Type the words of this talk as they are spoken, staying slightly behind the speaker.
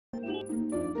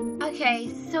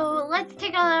Okay, so let's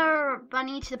take our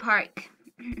bunny to the park.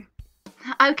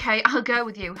 Okay, I'll go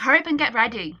with you. Hurry up and get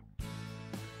ready.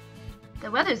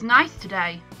 The weather's nice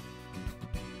today.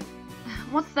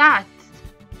 What's that?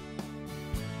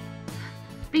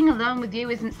 Being alone with you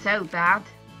isn't so bad.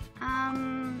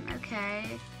 Okay.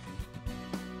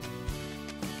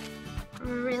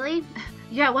 Really?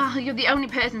 Yeah, well, you're the only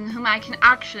person whom I can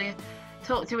actually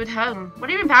talk to at home. What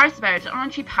are you embarrassed about?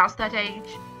 Aren't you past that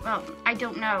age? Well, I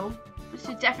don't know. What's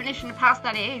the definition of past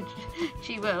that age?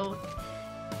 Jiwoo.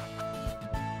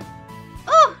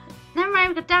 Oh! Never mind,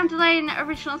 we've got Dandelion,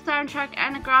 original soundtrack,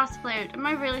 and a grass flute. I'm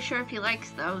not really sure if he likes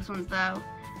those ones, though.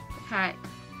 Okay.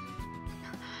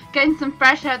 Getting some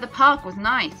fresh air at the park was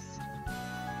nice.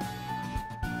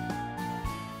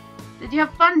 Did you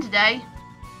have fun today?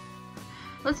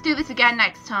 Let's do this again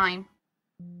next time.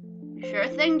 Sure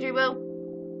thing, Jiwoo.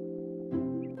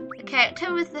 Okay,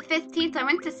 October the 15th, I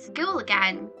went to school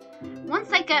again.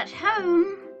 Once I got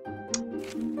home,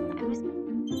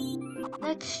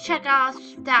 let's check our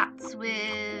stats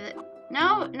with...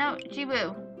 No,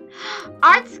 Jiwoo.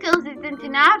 Art skills isn't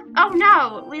enough. Oh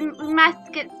no, we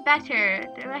must get better.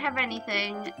 Do I have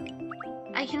anything?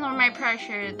 I can lower my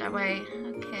pressure that way.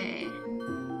 Okay.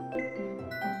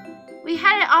 We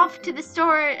headed off to the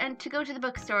store and to go to the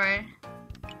bookstore.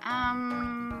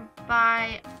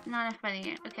 Buy not enough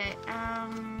money. Okay.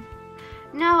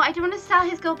 No, I don't want to sell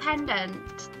his gold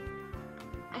pendant.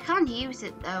 I can't use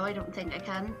it though. I don't think I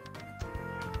can.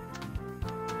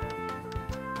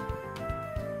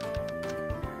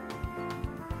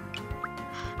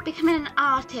 Becoming an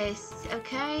artist.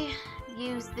 Okay.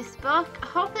 Use this book.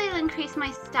 Hopefully it'll increase my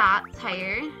stats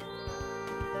higher.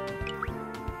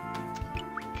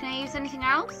 Can I use anything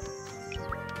else?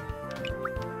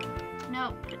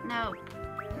 Nope. Nope.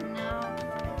 Nope.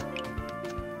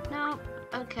 Nope.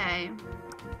 Okay.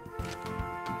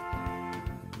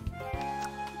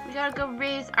 We gotta go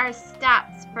raise our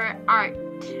stats for art.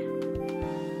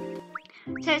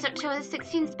 Today's October the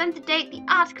 16th. Spent the day at the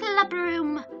art club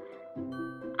room.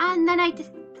 And then I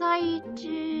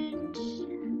decided...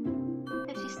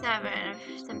 57 of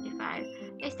 75.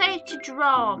 I decided to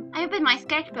draw. I opened my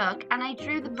sketchbook and I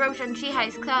drew the brooch on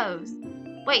Jihai's clothes.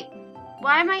 Wait,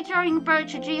 why am I drawing a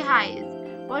brooch of Jihai's?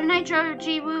 Why didn't I draw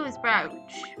Jiwoo's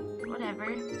brooch? Whatever.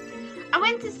 I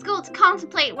went to school to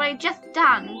contemplate what I'd just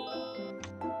done.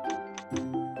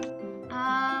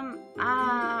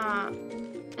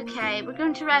 Okay, we're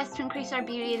going to rest to increase our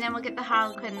beauty and then we'll get the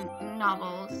Harlequin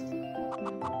novels.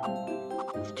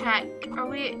 Let's check. Are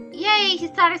we... Yay,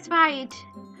 he's satisfied.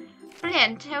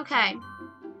 Brilliant, okay.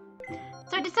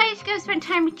 So I decided to go spend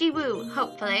time with Jiwoo,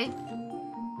 hopefully.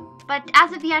 But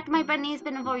as of yet, my bunny has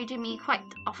been avoiding me quite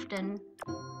often.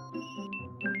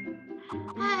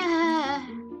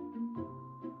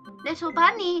 Little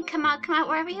bunny, come out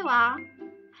wherever you are.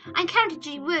 I encountered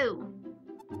Jiwoo.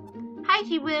 Hi,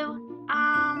 Jiwoo.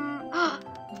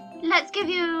 Let's give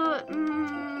you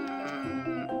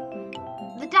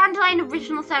the Dandelion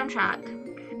original soundtrack.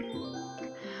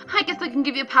 I guess I can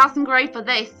give you a passing grade for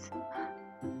this.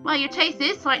 Well, your taste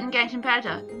is slightly getting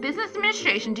better. Business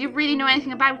administration, do you really know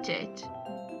anything about it?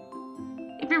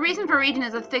 If your reason for reading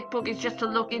is a thick book is just to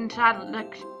look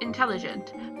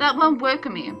intelligent, that won't work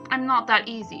on me. I'm not that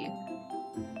easy.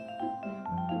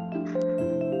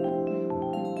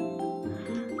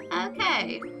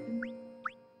 Okay.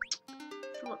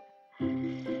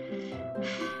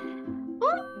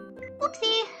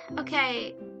 Whoopsie.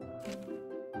 Okay.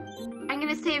 I'm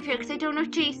gonna save here because I don't know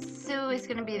if Jiwoo is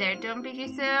gonna be there. Don't be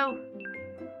Jiwoo.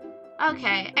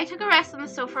 Okay, I took a rest on the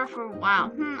sofa for a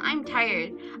while. I'm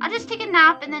tired. I'll just take a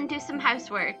nap and then do some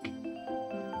housework.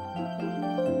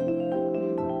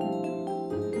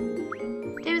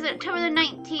 It was October the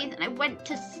 19th and I went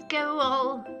to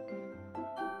school.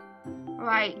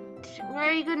 Right, where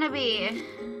are you gonna be?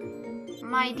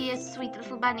 My dear sweet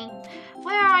little bunny.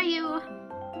 Where are you?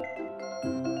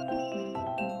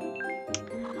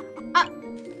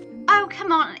 Oh,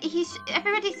 come on.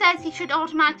 Everybody says he should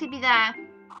automatically be there.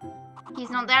 He's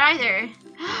not there either.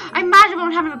 I'm mad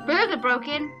about having a burglar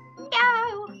broken.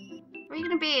 Yo! Where are you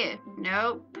gonna be?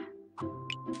 Nope.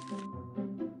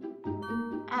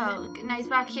 Oh, now he's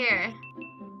back here.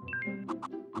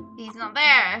 He's not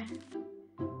there.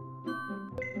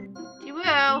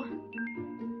 Jiwoo!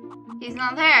 He's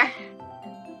not there.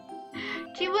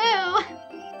 Jiwoo!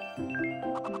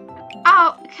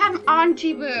 Oh, come on,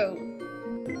 Jiwoo.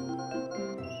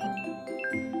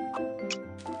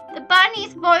 The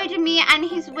bunny's avoiding me and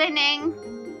he's winning.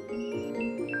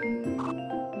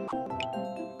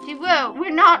 Jiwoo,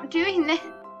 we're not doing this.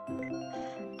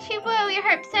 Jiwoo,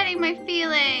 you're upsetting my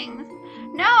feelings.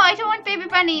 No, I don't want baby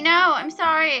bunny. No, I'm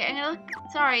sorry. I'm gonna look.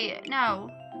 Sorry, no.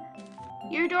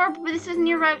 You're adorable, but this isn't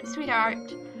your route, sweetheart.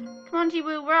 Come on,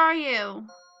 Jiwoo, where are you?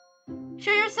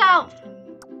 Show yourself.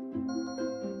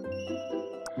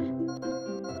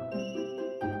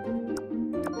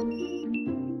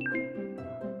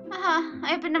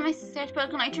 I opened up my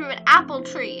sketchbook and I drew an apple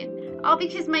tree. All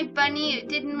because my bunny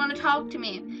didn't want to talk to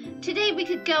me. Today we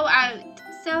could go out,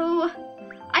 so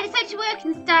I decided to work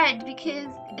instead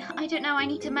because, I don't know, I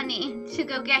need the money to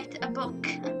go get a book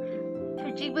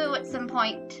for Jiwoo at some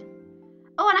point.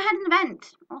 Oh, and I had an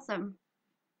event. Awesome.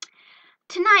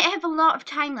 Tonight I have a lot of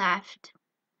time left.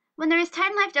 When there is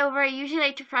time left over, I usually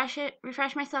like to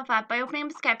refresh myself up by opening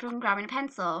up a sketchbook and grabbing a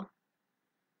pencil.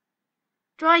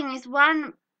 Drawing is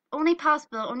only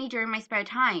possible during my spare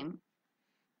time.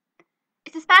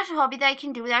 It's a special hobby that I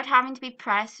can do without having to be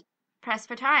pressed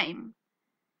for time.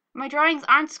 My drawings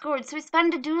aren't scored, so it's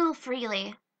fun to doodle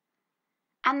freely.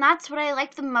 And that's what I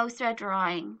like the most about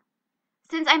drawing.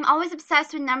 Since I'm always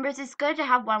obsessed with numbers, it's good to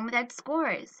have one without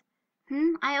scores.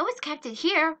 I always kept it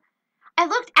here. I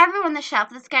looked everywhere on the shelf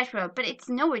of the sketchbook, but it's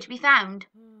nowhere to be found.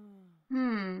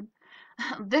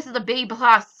 This is a B+.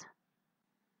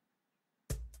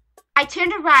 I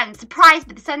turned around, surprised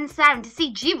by the sudden sound, to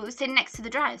see Jiwoo sitting next to the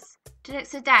desk.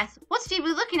 What's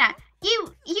Jiwoo looking at?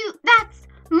 That's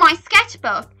my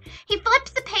sketchbook. He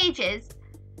flips the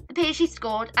page he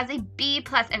scored as a B+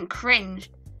 and cringed.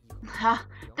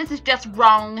 This is just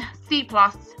wrong. C+.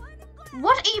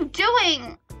 What are you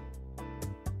doing?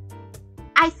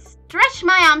 I stretched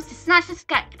my arms to snatch the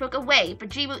sketchbook away, but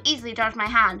Jiwoo easily dodged my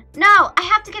hand. No, I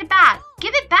have to get it back.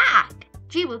 Give it back.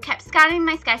 Jiwoo kept scanning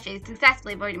my sketches,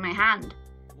 successfully avoiding my hand.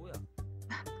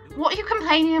 What are you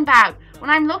complaining about when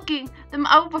I'm looking them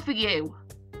over for you?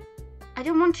 I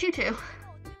don't want you to.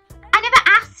 I never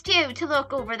asked you to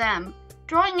look over them.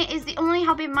 Drawing is the only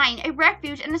hobby of mine, a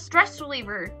refuge and a stress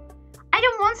reliever. I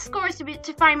don't want scores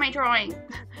to find my drawing.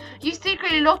 You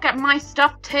secretly look at my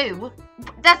stuff too.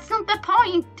 That's not the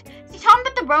point. So you're talking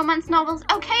about the romance novels?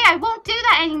 Okay, I won't do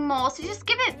that anymore, so just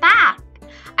give it back.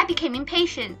 I became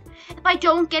impatient. If I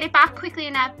don't get it back quickly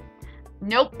enough...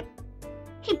 Nope.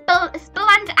 His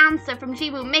blunt answer from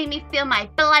Jiwoo made me feel my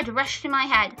blood rush to my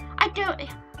head. I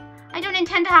don't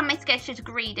intend to have my sketches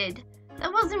graded.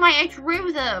 That wasn't why I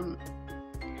drew them.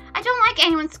 I don't like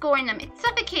anyone scoring them. It's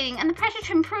suffocating and the pressure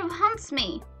to improve haunts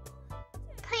me.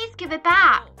 Please give it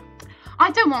back. I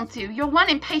don't want to. You're one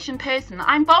impatient person.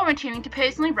 I'm volunteering to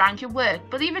personally rank your work.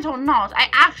 Believe it or not, I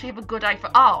actually have a good eye for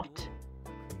art.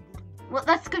 Well,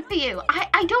 that's good for you.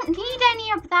 I don't need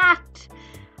any of that.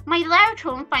 My loud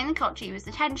tone finally caught Jiwoo's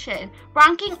attention.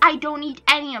 Ranking, I don't need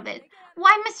any of it.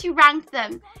 Why must you rank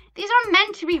them? These aren't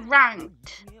meant to be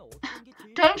ranked.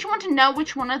 Don't you want to know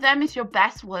which one of them is your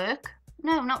best work?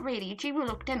 No, not really. Jiwoo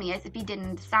looked at me as if he didn't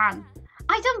understand.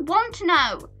 I don't want to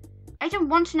know. I don't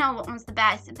want to know what one's the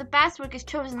best. If the best work is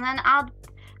chosen, then I'll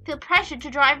feel pressured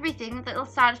to draw everything that will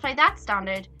satisfy that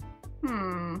standard.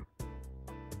 Jiwoo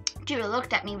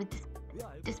looked at me with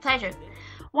displeasure.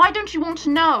 Why don't you want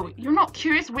to know? You're not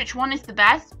curious which one is the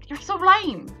best? You're so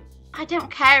lame. I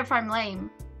don't care if I'm lame.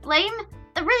 Lame?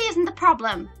 That really isn't the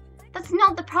problem. That's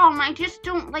not the problem. I just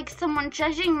don't like someone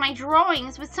judging my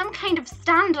drawings with some kind of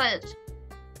standard.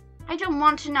 I don't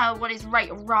want to know what is right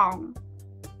or wrong.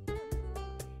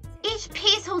 Each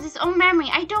piece holds its own memory.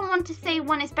 I don't want to say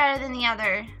one is better than the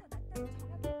other.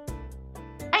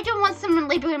 I don't want someone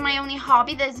labeling my only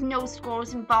hobby that has no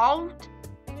scores involved.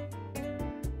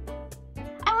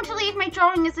 I want to leave my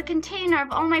drawing as a container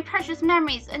of all my precious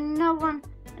memories and no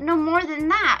more than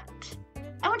that.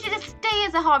 I want it to stay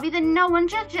as a hobby that no one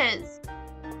judges.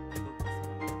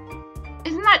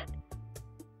 Isn't that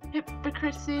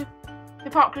hypocrisy?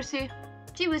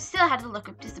 Jiwoo still had a look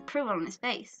of disapproval on his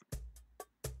face.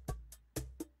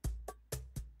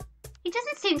 He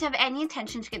doesn't seem to have any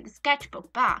intention to get the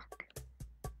sketchbook back.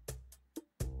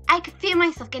 I could feel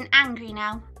myself getting angry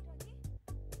now.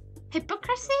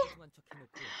 Hypocrisy?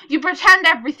 You pretend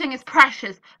everything is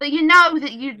precious, but you know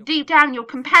that deep down you're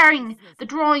comparing the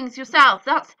drawings yourself.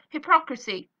 That's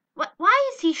hypocrisy.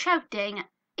 Why is he shouting?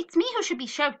 It's me who should be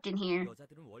shouting here.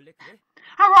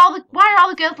 Why are all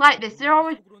the girls like this? They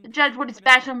always judge what is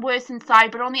better and worse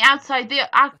inside, but on the outside they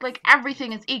act like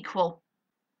everything is equal.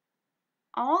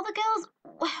 All the girls?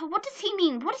 What does he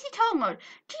mean? What is he talking about?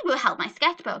 Jiwoo held my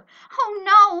sketchbook. Oh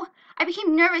no! I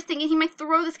became nervous thinking he might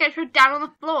throw the sketchbook down on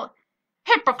the floor.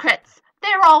 Hypocrites!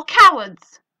 They're all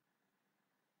cowards!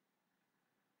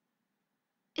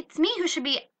 It's me who should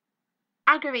be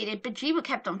aggravated, but Jiwoo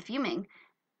kept on fuming.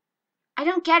 I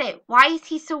don't get it. Why is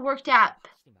he so worked up?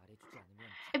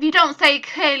 If you don't say it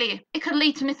clearly, it could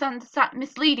lead to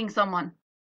misleading someone.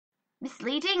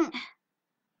 Misleading?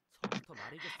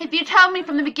 If you told me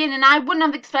from the beginning, I wouldn't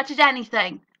have expected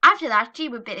anything. After that,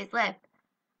 Jiwoo bit his lip.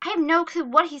 I have no clue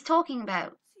what he's talking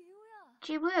about.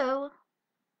 Jiwoo?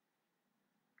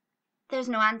 There's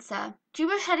no answer.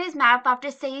 Jiwoo shut his mouth after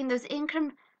saying those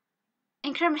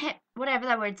whatever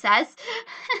that word says.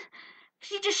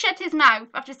 She just shut his mouth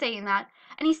after saying that,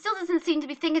 and he still doesn't seem to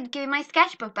be thinking of giving my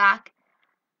sketchbook back.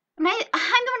 I'm the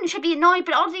one who should be annoyed,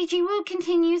 but oddly Jiwoo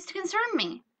continues to concern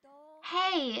me.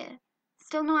 Hey,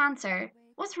 still no answer.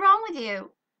 What's wrong with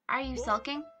you? Are you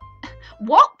sulking?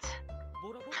 What?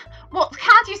 What?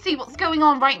 Can't you see what's going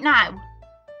on right now?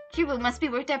 Jiwoo must be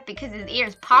worked up because his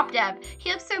ears popped up.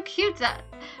 He looked so cute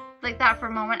like that for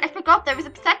a moment. I forgot that I was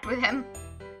upset with him.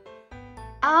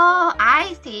 Oh,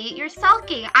 I see. You're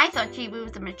sulking. I thought Jiwoo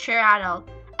was a mature adult.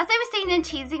 As I was saying in a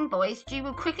teasing voice,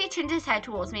 Jiwoo quickly turned his head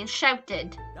towards me and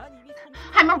shouted.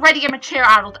 I'm already a mature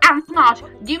adult and smart.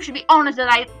 You should be honoured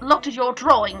that I looked at your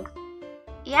drawings.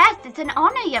 Yes, it's an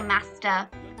honour, young master.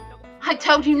 I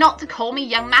told you not to call me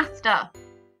young master.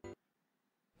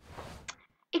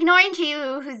 Ignoring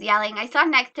Jiwoo, who's yelling, I sat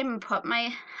next to him and put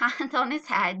my hand on his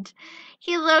head.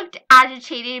 He looked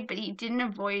agitated, but he didn't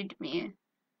avoid me.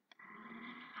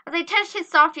 As I touched his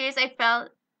soft ears, I felt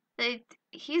that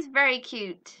he's very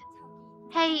cute.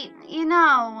 Hey, you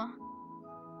know,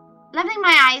 leveling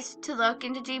my eyes to look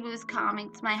into Jiwoo's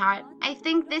calming to my heart, I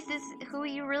think this is who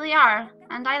you really are,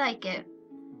 and I like it.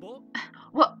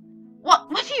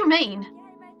 What do you mean?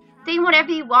 Saying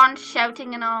whatever you want,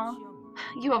 shouting and all.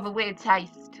 You have a weird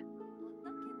taste.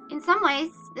 In some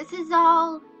ways, this is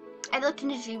all. I looked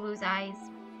into Jiwoo's eyes.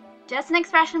 Just an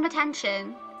expression of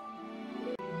attention.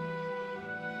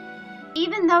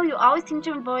 Even though you always seem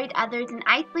to avoid others and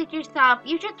isolate yourself,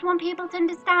 you just want people to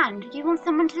understand. You want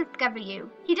someone to discover you.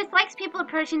 He dislikes people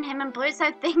approaching him and blurts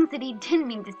out things that he didn't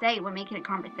mean to say when making a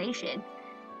conversation.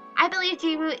 I believe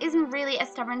Jiwoo isn't really a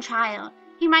stubborn child.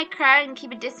 He might cry and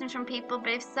keep a distance from people,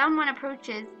 but if someone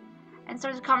approaches and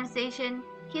starts a conversation,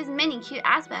 he has many cute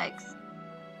aspects.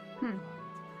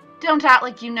 Don't act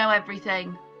like you know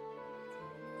everything.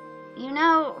 You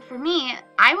know, for me,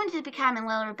 I wanted to become a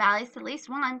little rebellious at least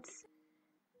once.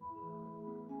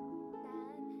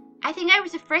 I think I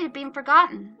was afraid of being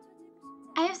forgotten.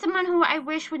 I have someone who I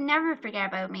wish would never forget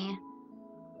about me.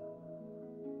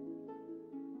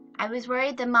 I was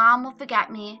worried that Mom will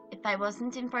forget me if I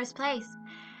wasn't in first place,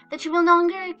 that she will no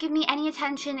longer give me any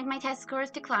attention if my test scores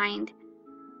declined,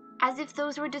 as if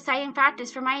those were deciding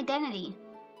factors for my identity.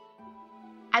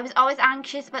 I was always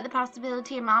anxious about the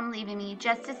possibility of Mom leaving me,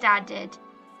 just as Dad did.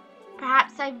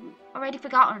 Perhaps I've already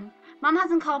forgotten. Mom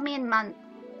hasn't called me in months.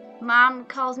 Mom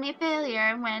calls me a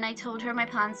failure when I told her my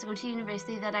plans to go to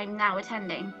university that I'm now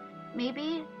attending.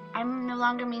 Maybe I'm no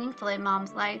longer meaningful in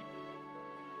Mom's life.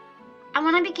 And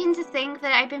when I begin to think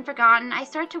that I've been forgotten, I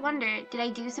start to wonder, did I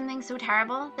do something so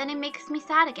terrible? Then it makes me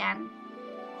sad again.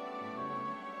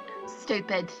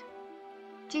 Stupid.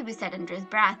 Jiwoo said under his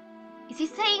breath. Is he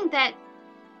saying that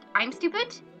I'm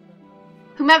stupid?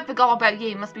 Whomever forgot about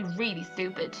you must be really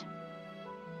stupid.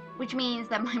 Which means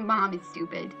that my mom is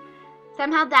stupid.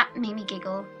 Somehow that made me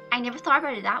giggle. I never thought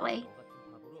about it that way.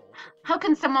 How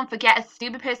can someone forget a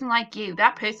stupid person like you?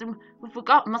 That person who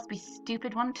forgot must be a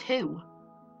stupid one too.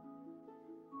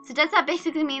 So does that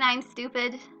basically mean I'm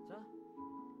stupid?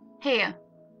 Here.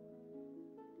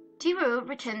 Jiwoo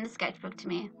returned the sketchbook to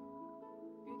me.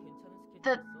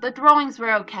 The drawings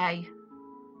were okay.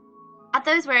 At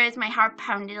those words, my heart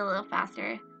pounded a little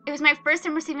faster. It was my first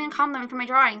time receiving a compliment for my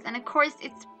drawings, and of course,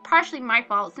 it's partially my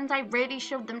fault since I rarely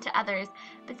showed them to others,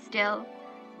 but still.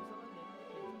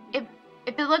 If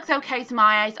it looks okay to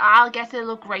my eyes, I'll guess it'll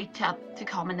look great to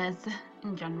commoners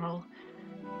in general.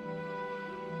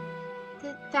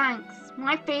 Thanks.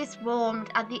 My face warmed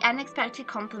at the unexpected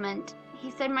compliment.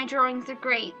 He said my drawings are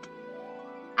great.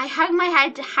 I hugged my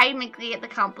head to hide my glee at the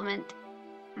compliment.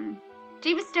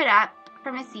 Jiwoo stood up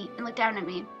from his seat and looked down at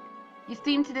me. You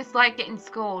seem to dislike getting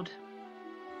scored.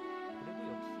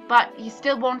 But you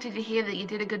still wanted to hear that you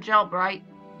did a good job, right?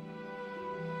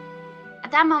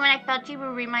 At that moment, I felt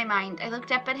Jiwoo read my mind. I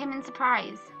looked up at him in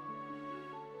surprise.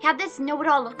 He had this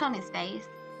know-it-all look on his face.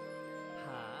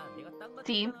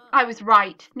 See, I was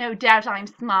right. No doubt I'm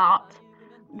smart.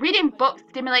 Reading books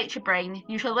stimulates your brain.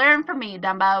 You shall learn from me,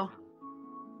 Dumbo.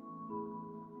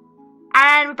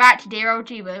 And we're back to dear old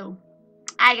Jiwoo.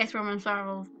 I guess romance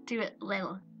novels do it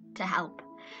little to help.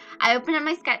 I opened up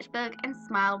my sketchbook and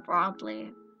smiled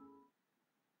broadly.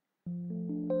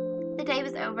 The day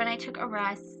was over and I took a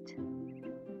rest.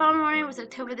 The following morning was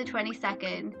October the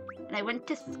 22nd, and I went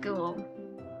to school.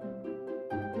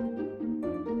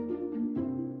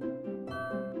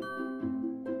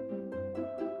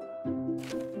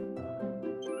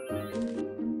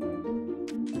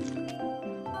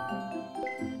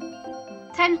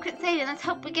 time to quit saving. Let's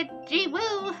hope we get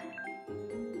Jiwoo.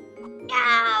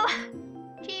 No!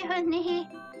 Gee, honey.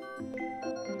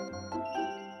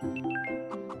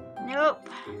 Nope.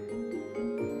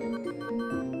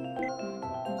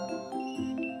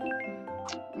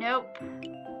 Nope.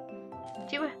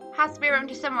 Jiwoo has to be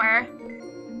around here somewhere.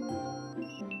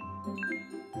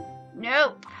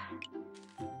 Nope.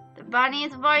 The bunny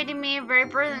is avoiding me very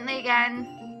brilliantly again.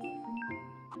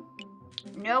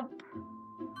 Nope.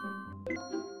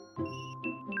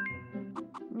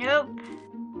 Nope.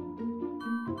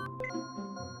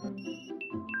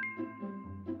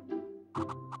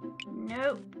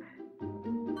 Nope.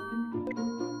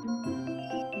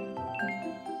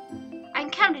 I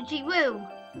encountered Jiwoo.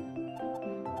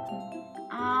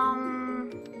 I'm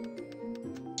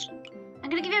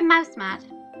gonna give you a mouse mat.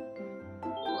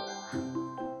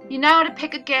 You know how to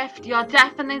pick a gift. You're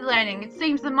definitely learning. It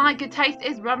seems that my good taste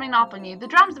is rubbing off on you. The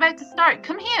drama's about to start.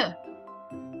 Come here.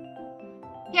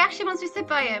 He actually wants me to sit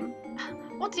by him.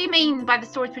 What do you mean by the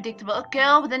story's predictable? A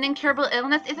girl with an incurable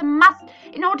illness is a must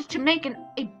in order to make a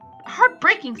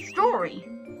heartbreaking story.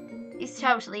 He's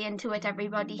totally into it,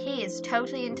 everybody. He is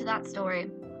totally into that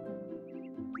story.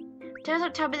 It was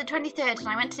October the 23rd and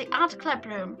I went to the art club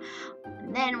room.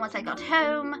 And then once I got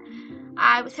home,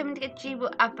 I was hoping to get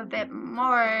Jiwoo up a bit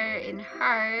more in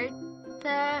heart.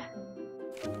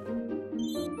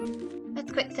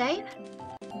 Let's quick save.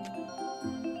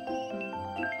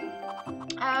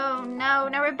 Oh no,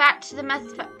 now we're back to the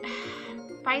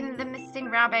finding the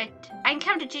missing rabbit. I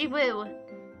encountered Jiwoo.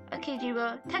 Okay,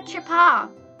 Jiwoo, touch your paw.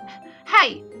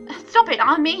 Hey, stop it,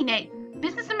 I mean it.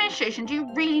 Business administration, do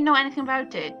you really know anything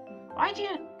about it?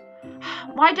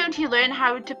 Why don't you learn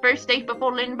how to first date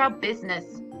before learning about business?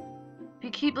 If you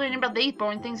keep learning about these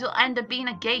boring things, you'll end up being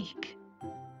a geek.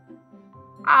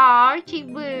 Aw,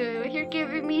 Jiwoo, you're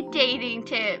giving me dating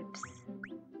tips.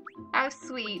 How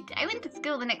sweet. I went to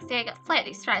school the next day. I got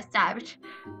slightly stressed out,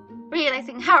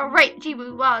 realizing how right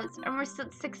Jiwoo was, and we're still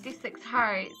at 66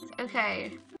 hearts.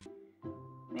 Okay.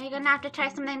 We're gonna have to try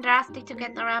something drastic to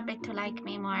get the rabbit to like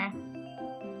me more.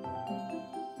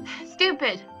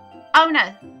 Stupid.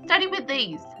 Owner, study with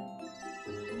these.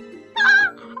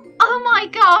 Oh my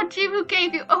god, Jiwoo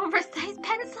gave you oversized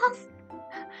pencils?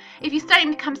 If you study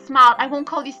and become smart, I won't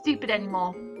call you stupid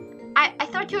anymore. I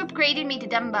thought you upgraded me to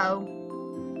Dumbo.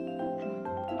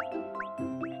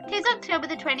 It is October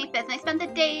the 25th and I spent the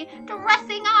day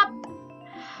dressing up.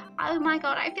 Oh my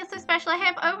god, I feel so special. I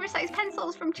have oversized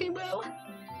pencils from Jiwoo.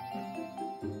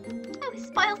 Oh, he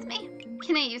spoils me.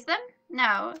 Can I use them?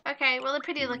 No. Okay, well, they're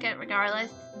pretty to look at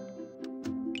regardless.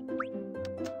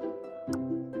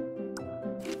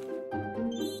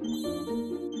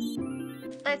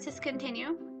 Let's just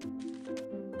continue.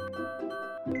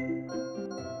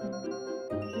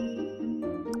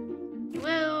 Woo,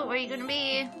 where are you gonna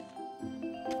be?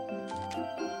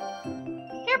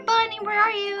 Here, Bunny, where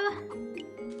are you?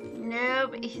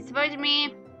 Nope, he's avoided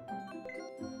me.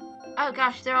 Oh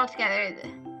gosh, they're all together.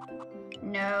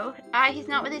 No, he's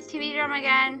not with his TV drama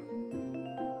again.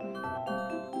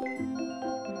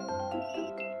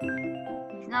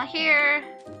 He's not here.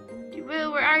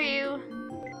 Jiwoo, where are you?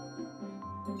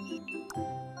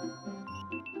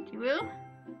 Jiwoo?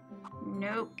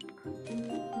 Nope.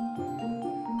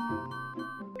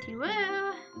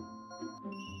 Jiwoo?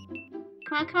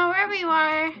 Come on, wherever you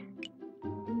are.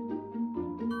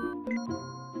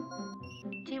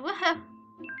 Jiwoo?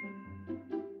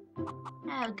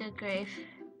 Oh, good grief.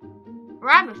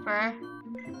 Rabbit fur?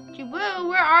 Jiwoo,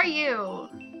 where are you?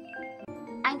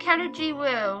 I encountered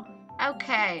Jiwoo.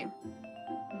 Okay.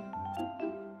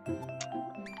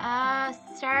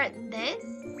 Start this?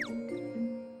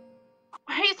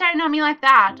 Why are you starting on me like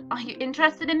that? Are you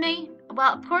interested in me?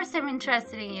 Well, of course I'm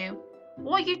interested in you.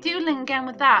 What are you doing again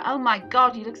with that? Oh my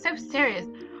god, you look so serious.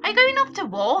 Are you going off to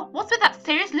war? What's with that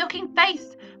serious looking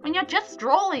face when you're just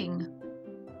strolling?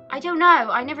 I don't know.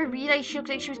 I never realized she looked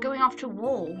like she was going off to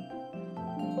war.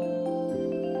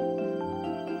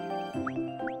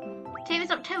 Today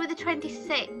was October the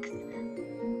 26th.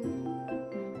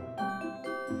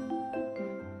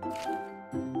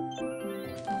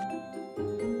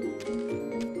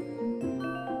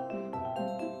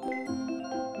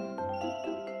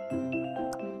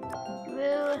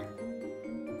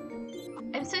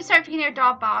 I'm so sorry for your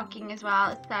dog barking as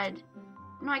well. It said,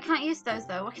 no, I can't use those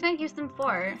though. What can I use them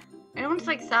for? I don't want to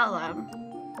like sell them.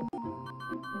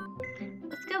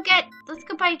 Let's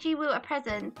go buy Jiwoo a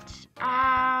present.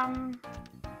 I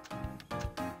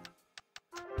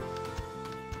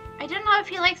don't know if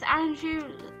he likes Andrew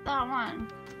that one.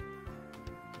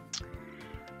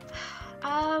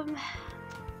 I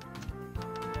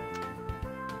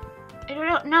don't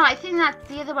don't know. No, I think that's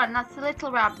the other one. That's the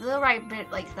little rabbit. The little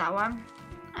rabbit likes that one.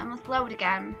 I must load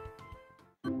again.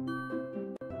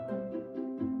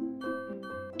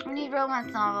 We need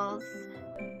romance novels.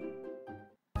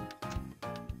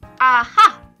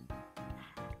 Aha!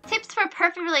 Tips for a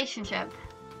perfect relationship.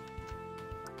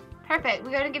 Perfect.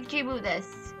 We're going to give Jiwoo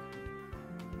this.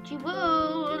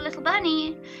 Jiwoo, little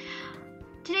bunny.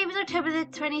 Today was October the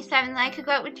 27th. I could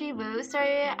go out with Jiwoo, so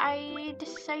I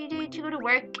decided to go to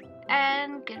work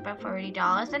and get about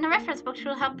 $40. And a reference book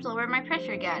will help lower my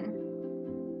pressure again.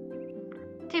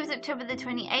 Today was October the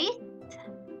 28th.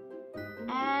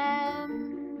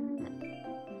 And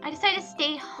I decided to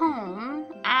stay home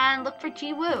and look for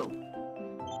Jiwoo.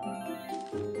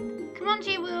 Come on,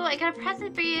 Jiwoo, I got a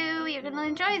present for you. You're gonna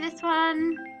enjoy this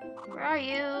one. Where are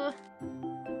you?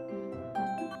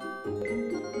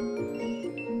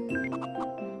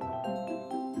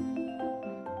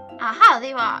 Aha, there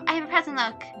you are. I have a present,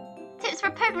 look. Tips for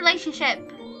a perfect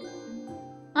relationship.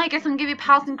 I guess I'm gonna give you a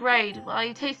passing grade. Well,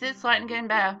 you taste it slightly getting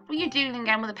better. What are you doing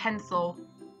again with a pencil?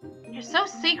 You're so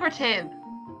secretive.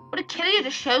 Would it kill you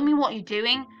to show me what you're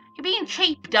doing? You're being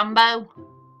cheap, Dumbo.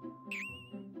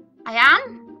 I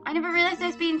am? I never realized I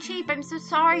was being cheap. I'm so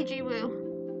sorry, Jiwoo.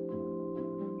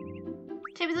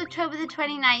 Today was October the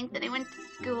 29th and I went to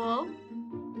school.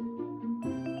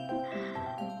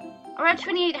 Around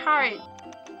 28 hearts.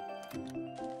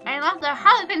 I love the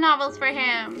Harlequin novels for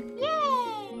him.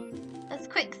 Yay! Let's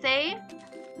quick save.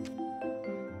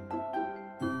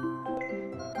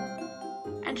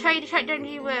 And try to track down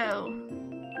Jiwoo.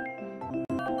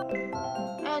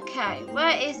 Okay,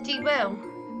 where is Jiwoo?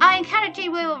 I encountered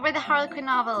Jiwoo over the Harlequin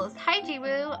novels. Hi,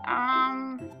 Jiwoo.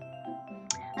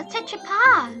 Let's touch your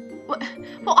paw.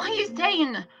 What are you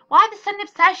saying? Why the sudden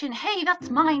obsession? Hey, that's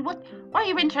mine. Why are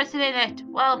you interested in it?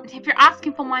 Well, if you're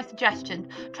asking for my suggestion,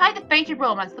 try The Fated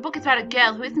Romance. The book is about a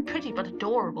girl who isn't pretty but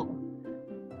adorable.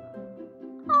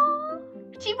 Oh,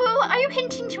 Jiwoo, are you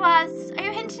hinting to us? Are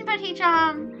you hinting about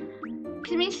Hee-jam?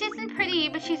 I mean, she isn't pretty,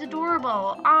 but she's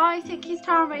adorable. Oh, I think he's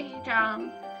talking about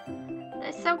Hee-jam.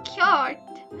 That's so cute.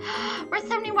 We're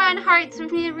 71 hearts, so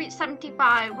we need to reach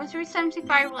 75. Once we reach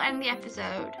 75, we'll end the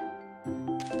episode.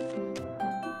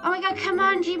 Oh my god, come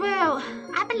on, Jiwoo.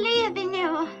 I believe in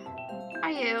you.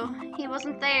 Are you? He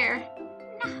wasn't there.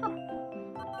 No.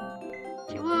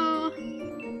 Jiwoo.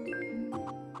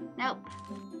 Nope.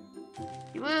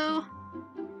 Jiwoo.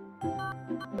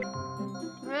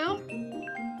 Jiwoo.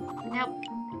 Nope.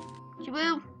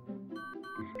 Jiwoo.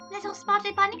 Little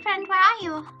spotted bunny friend, where are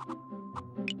you?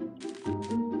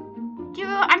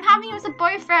 Jiwoo, I'm having you as a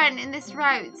boyfriend in this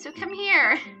route, so come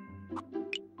here.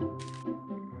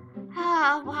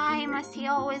 Ah, why must he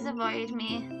always avoid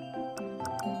me?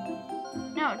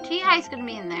 No, T-High's gonna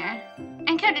be in there.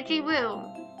 Encounter Jiwoo.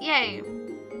 Yay.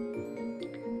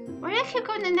 Where do you keep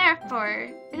going in there for?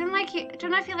 I don't like you. I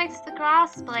don't know if he likes the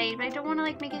grass blade, but I don't want to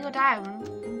like make it go down.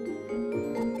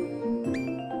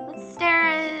 Let's stare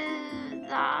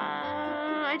at.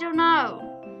 I don't know.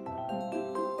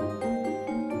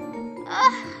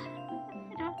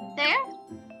 There?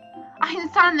 I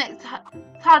understand that it's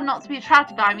hard not to be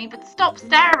attracted by me, but stop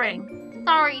staring.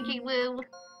 Sorry, Jiwoo.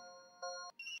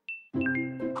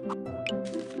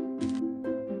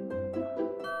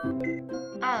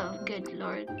 Oh, good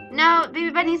lord. No, Baby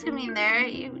Bunny's gonna be in there.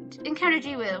 You encounter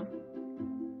Jiwoo.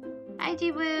 Hi,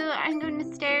 Jiwoo. I'm going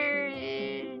to stare.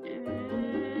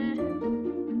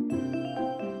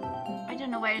 I don't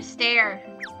know where to stare.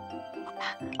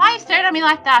 Why are you staring at me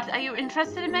like that? Are you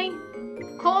interested in me?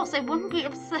 Of course, I wouldn't be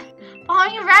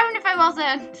following you around if I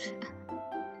wasn't.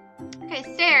 Okay,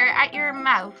 stare at your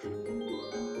mouth.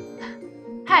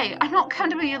 Hey, I'm not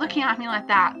comfortable you looking at me like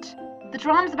that. The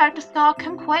drama's about to start,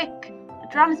 come quick. The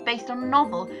drama's based on a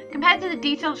novel. Compared to the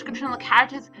detailed description of the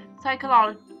characters'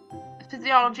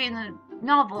 physiology in the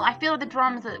novel, I feel the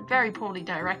drama's very poorly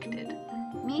directed.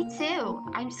 Me too.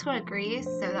 I'm just gonna agree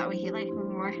so that way he likes me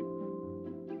more.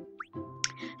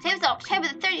 Today was October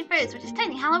the 31st, which is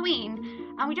technically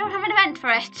Halloween, and we don't have an event for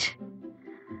it.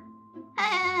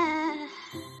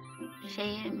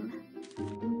 Shame.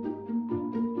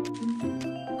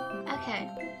 Okay.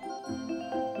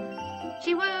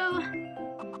 Jiwoo!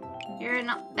 You're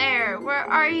not there. Where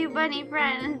are you, bunny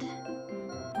friend?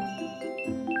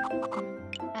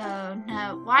 Oh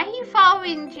no. Why are you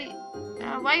following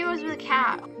why are you always with a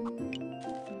cat?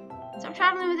 Stop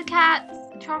traveling with the cats.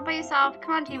 Travel by yourself.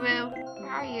 Come on, Jiwoo.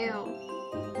 Where are you?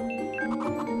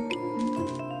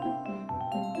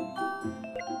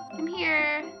 I'm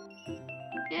here.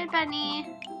 Good bunny.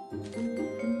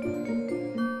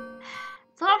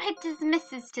 It's a lot of hits and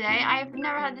misses today. I've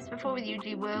never had this before with you,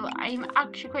 Jiwoo. I'm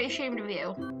actually quite ashamed of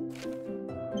you.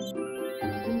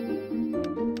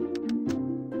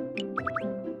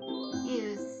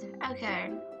 Use.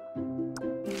 Okay.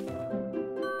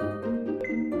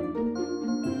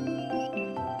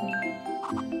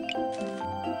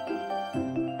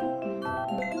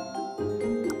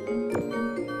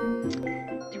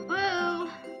 Jiwoo!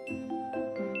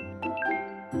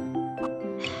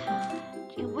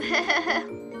 Jiwoo!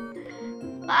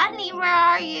 Bunny, where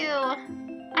are you?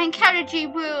 I encountered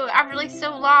Jiwoo after like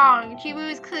so long.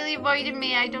 Jiwoo is clearly avoiding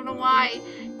me. I don't know why.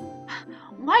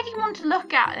 Why do you want to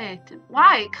look at it?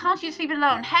 Why? Can't you just leave it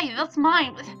alone? Hey, that's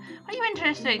mine. What are you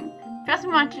interested? Just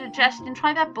wanted to suggest and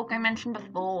try that book I mentioned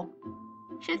before.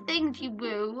 Sure thing,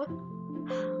 Jiwoo.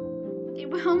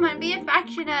 Jiwoo might be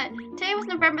affectionate. Today was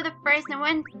November the 1st and I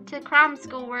went to cram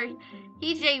school where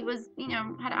EJ was, you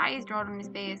know, had eyes drawn on his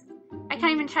face. I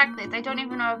can't even check this. I don't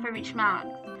even know if I reached marks.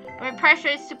 But my pressure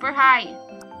is super high.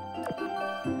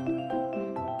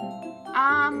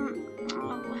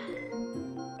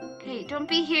 Okay, don't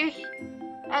be here.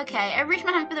 Okay, I reached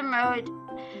my hand for the remote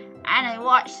and I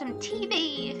watched some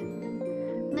TV.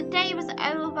 And the day was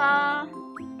over.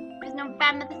 It was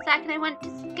November the 2nd. I went to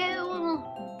school.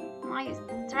 My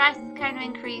stress kind of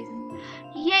increased.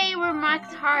 Yay, we're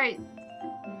max hearts.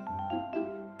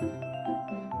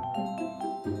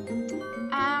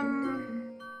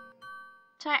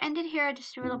 So I ended here. I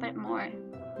just do a little bit more.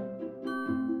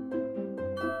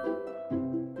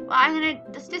 Well,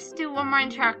 let's just do one more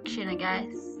interaction, I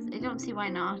guess. I don't see why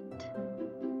not.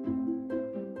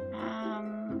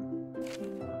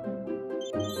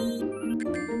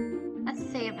 Let's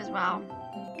save as well.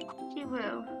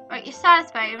 Jiwoo. Right, you're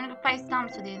satisfied. I'm gonna go play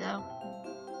stamps with you though.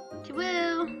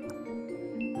 Jiwoo.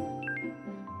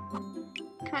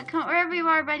 Come on, wherever you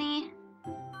are, bunny.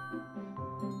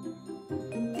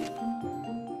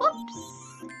 Whoops.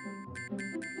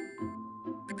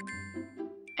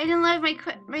 I didn't load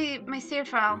my save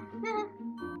file.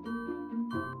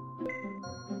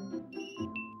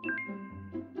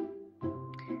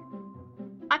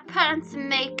 I put on some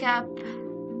makeup.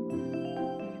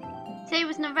 Today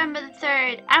was November the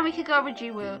 3rd, and we could go over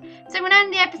Jiwoo. So I'm gonna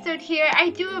end the episode here. I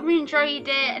do hope you enjoyed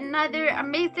it. Another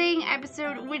amazing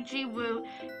episode with Jiwoo.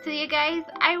 So you guys,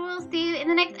 I will see you in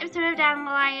the next episode of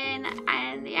Dandelion.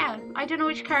 And yeah, I don't know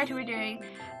which character we're doing.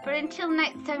 But until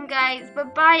next time, guys,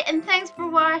 bye-bye, and thanks for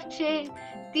watching.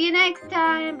 See you next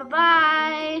time.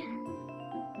 Bye-bye.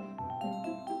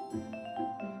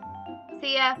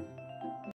 See ya.